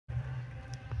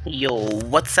यो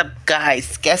WhatsApp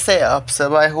guys, कैसे हैं आप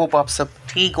सब। आई होप आप सब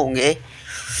ठीक होंगे।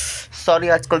 सॉरी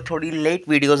आजकल थोड़ी लेट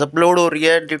वीडियोस अपलोड हो रही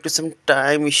है due to some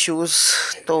time issues,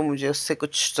 तो मुझे उससे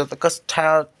कुछ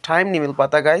ज़्यादा टाइम नहीं मिल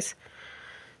पाता गाइस।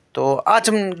 तो आज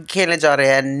हम खेलने जा रहे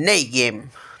हैं नई गेम।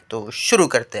 तो शुरू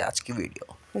करते हैं आज की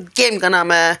वीडियो। गेम का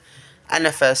नाम है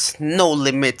NFS नो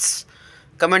लिमिट्स।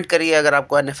 कमेंट करिए अगर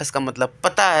आपको NFS का मतलब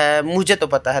पता है। मुझे तो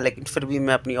पता है, लेकिन फिर भी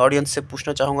मैं अपनी ऑडियंस से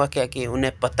पूछना चाहूँगा क्या कि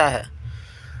उन्हें पता है।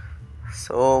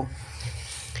 So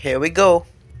here we go.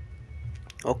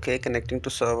 Okay, connecting to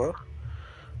server.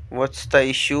 What's the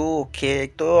issue? Okay,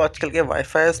 एक तो आजकल के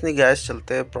वाईफाई नहीं गैस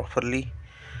चलते प्रॉपरली।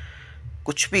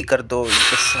 कुछ भी कर दो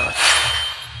इनके साथ।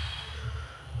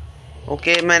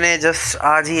 ओके, मैंने जस्ट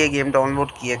आज ही ये गेम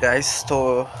डाउनलोड की है गाइस, तो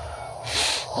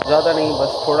ज़्यादा नहीं,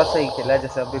 बस थोड़ा सा ही खेला है।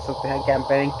 जैसे आप देख सकते हैं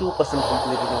कैंपेनिंग 2%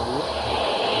 कंप्लीट हो गई है।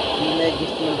 में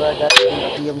गिफ्ट मिल रहा है गाइस,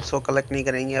 अभी हम सो कलेक्ट नहीं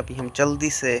करेंगे। अभी हम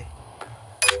जल्दी से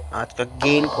आज का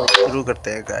गेम को शुरू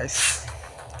करते हैं गाइस।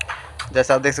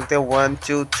 जैसा आप देख सकते हैं 1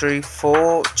 2 3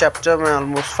 4 चैप्टर में,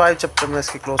 ऑलमोस्ट 5 चैप्टर में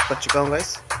इसके क्लोज कर चुका हूँ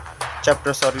गाइस।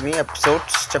 चैप्टर सॉरी नहीं,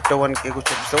 एपिसोड्स। चैप्टर 1 के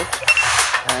कुछ एपिसोड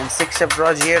एंड 6 चैप्टर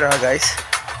आज ये रहा गाइस।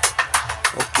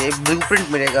 ओके, ब्लूप्रिंट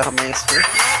मिलेगा हमें इसमें।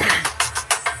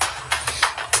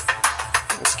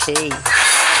 ओके,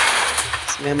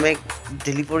 इसमें हमें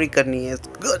डिलीवरी करनी है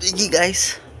करेगी गाइस।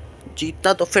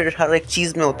 जीतना तो फिर हर एक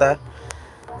चीज़ में होता है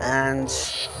एंड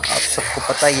आप सबको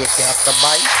पता ही है कि आपका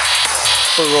भाई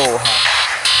प्रो है।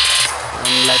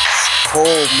 Let's go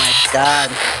my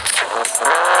God.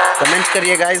 Comment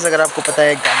करिए गाइस अगर आपको पता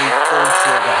है गाड़ी कौन सी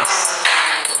है गाइस।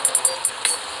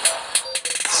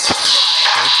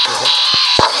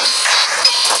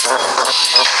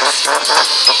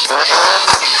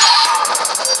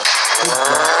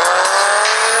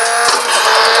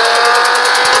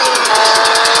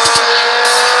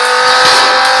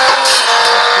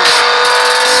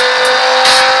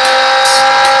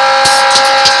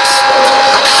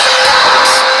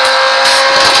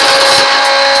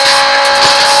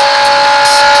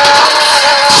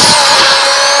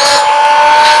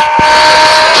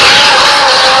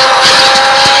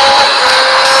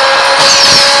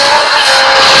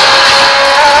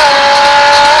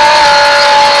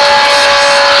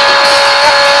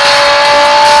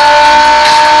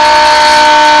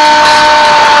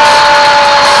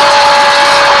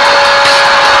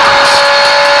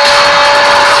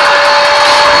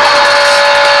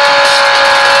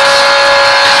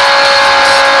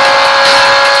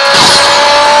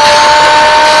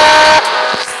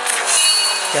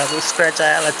 क्या कोई स्क्रैच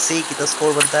आया? लेट्स सी कितना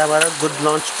स्कोर बनता है हमारा। गुड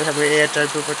लॉन्च पे हमें एयर टाइम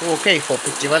पे 2 okay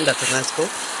 451, that's a nice score.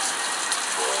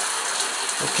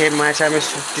 Okay, my time is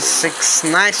 56,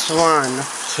 nice one.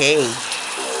 Okay,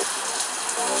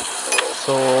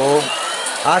 सो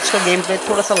आज का गेम प्ले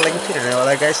थोड़ा सा लेंथी रहने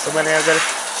वाला है गाइस। तो मैंने अगर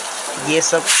ये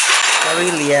सब कर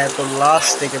ही लिया है तो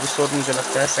लास्ट एक एपिसोड मुझे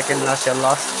लगता है सेकंड लास्ट या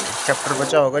लास्ट चैप्टर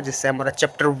बचा होगा, जिससे हमारा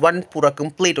चैप्टर 1 पूरा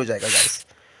कंप्लीट हो जाएगा गाइस।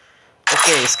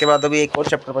 ओके, इसके बाद अभी एक और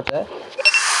चैप्टर बचा है,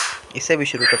 इसे भी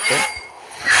शुरू करते हैं।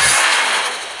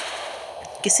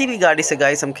 किसी भी गाड़ी से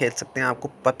गाइस हम खेल सकते हैं, आपको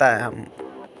पता है हम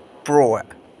प्रो है।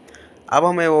 अब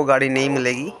हमें वो गाड़ी नहीं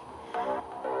मिलेगी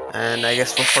एंड आई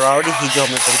गेस वो फरारी ही जो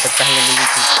हमें कभी तक पहले मिली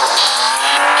थी।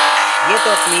 ये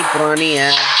तो अपनी पुरानी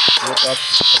है, ये तो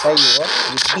आपको पता ही होगा,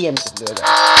 ये BMW है।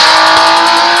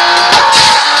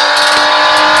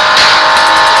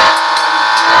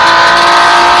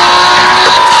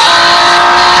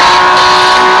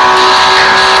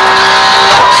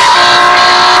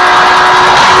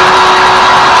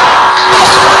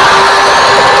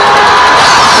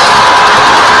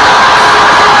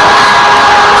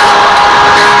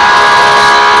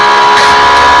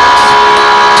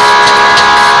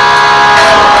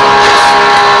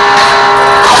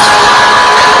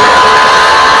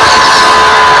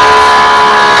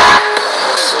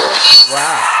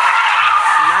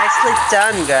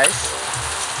 Done guys.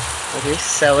 Okay,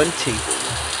 70.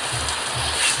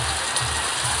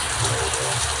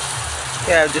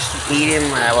 Yeah, I've just beat him.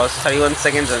 I was 31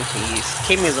 seconds and his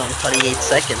team is on 38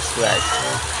 seconds guys.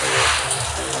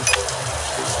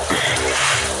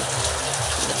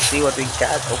 Let's see what we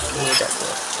got. Okay, that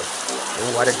was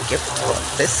what a gift for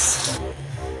this.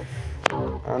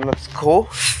 And let's go.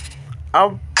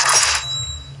 अब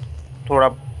थोड़ा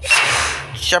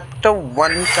chapter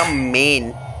 1 का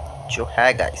main जो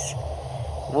है guys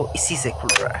वो इसी से खुल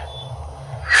रहा है।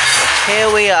 Here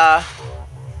we are.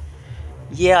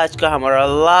 ये आज का हमारा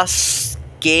लास्ट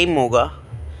गेम होगा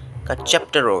का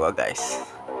चैप्टर होगा गाइस।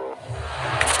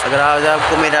 अगर आज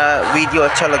आपको मेरा वीडियो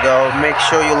अच्छा लगा हो, make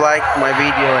sure you like my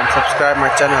video and subscribe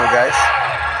my channel guys.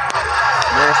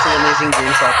 मैं ऐसे अमेजिंग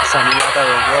गेम्स आपके सामने लाता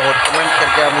रहूँगा और कमेंट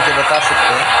करके आप मुझे बता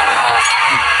सकते हैं।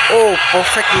 ओह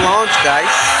perfect launch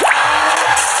guys.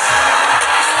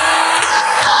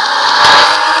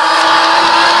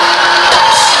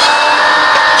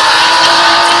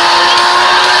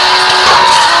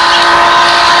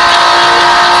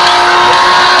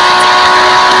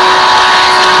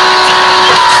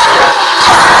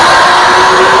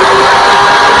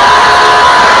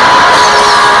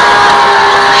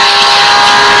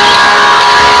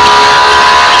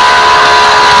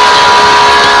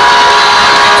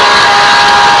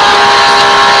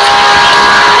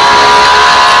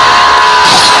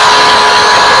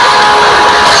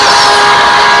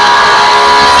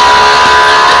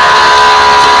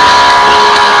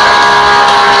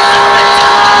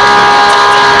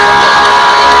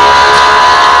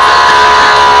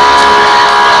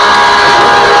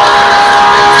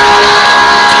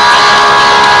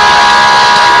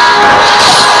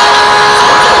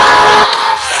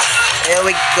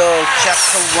 Go,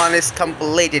 chapter 1 is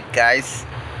completed guys।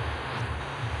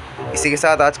 इसी के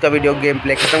साथ आज का वीडियो गेम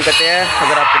प्ले खत्म करते हैं।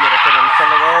 अगर आपको मेरा चैनल अच्छा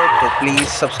लगा हो तो please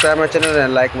subscribe my channel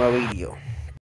and like my video.